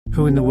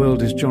Who in the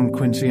world is John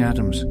Quincy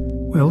Adams?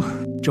 Well,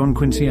 John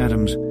Quincy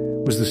Adams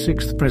was the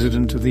 6th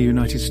President of the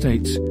United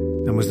States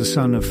and was the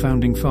son of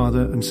founding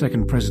father and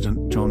second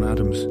President John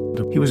Adams.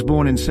 He was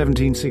born in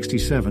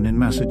 1767 in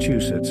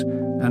Massachusetts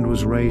and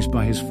was raised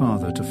by his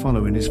father to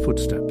follow in his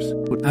footsteps.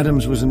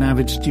 Adams was an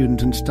avid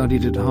student and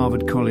studied at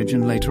Harvard College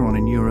and later on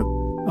in Europe.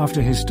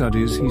 After his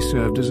studies, he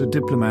served as a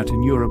diplomat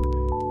in Europe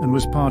and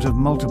was part of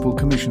multiple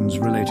commissions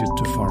related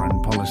to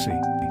foreign policy.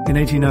 In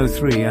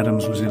 1803,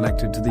 Adams was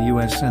elected to the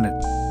U.S. Senate.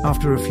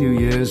 After a few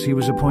years, he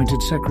was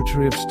appointed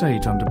Secretary of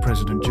State under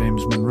President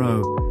James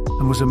Monroe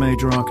and was a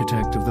major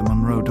architect of the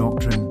Monroe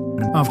Doctrine.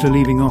 After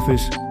leaving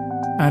office,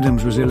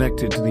 Adams was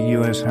elected to the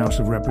U.S. House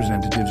of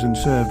Representatives and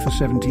served for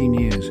 17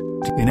 years.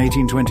 In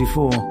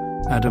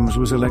 1824, Adams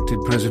was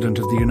elected President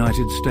of the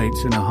United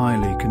States in a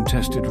highly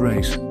contested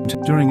race.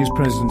 During his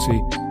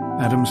presidency,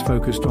 Adams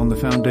focused on the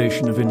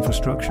foundation of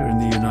infrastructure in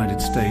the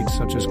United States,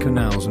 such as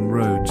canals and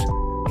roads.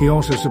 He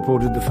also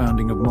supported the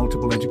founding of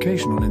multiple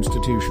educational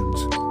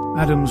institutions.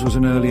 Adams was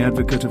an early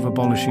advocate of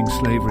abolishing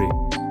slavery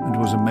and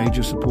was a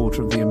major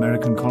supporter of the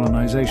American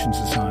Colonization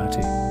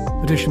Society.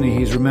 Additionally,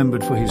 he is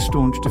remembered for his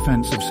staunch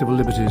defense of civil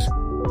liberties.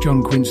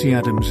 John Quincy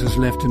Adams has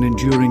left an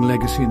enduring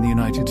legacy in the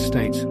United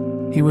States.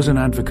 He was an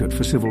advocate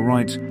for civil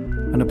rights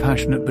and a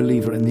passionate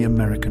believer in the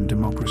American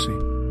democracy.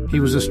 He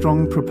was a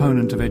strong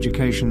proponent of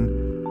education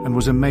and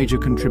was a major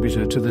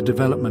contributor to the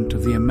development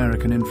of the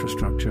American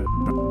infrastructure.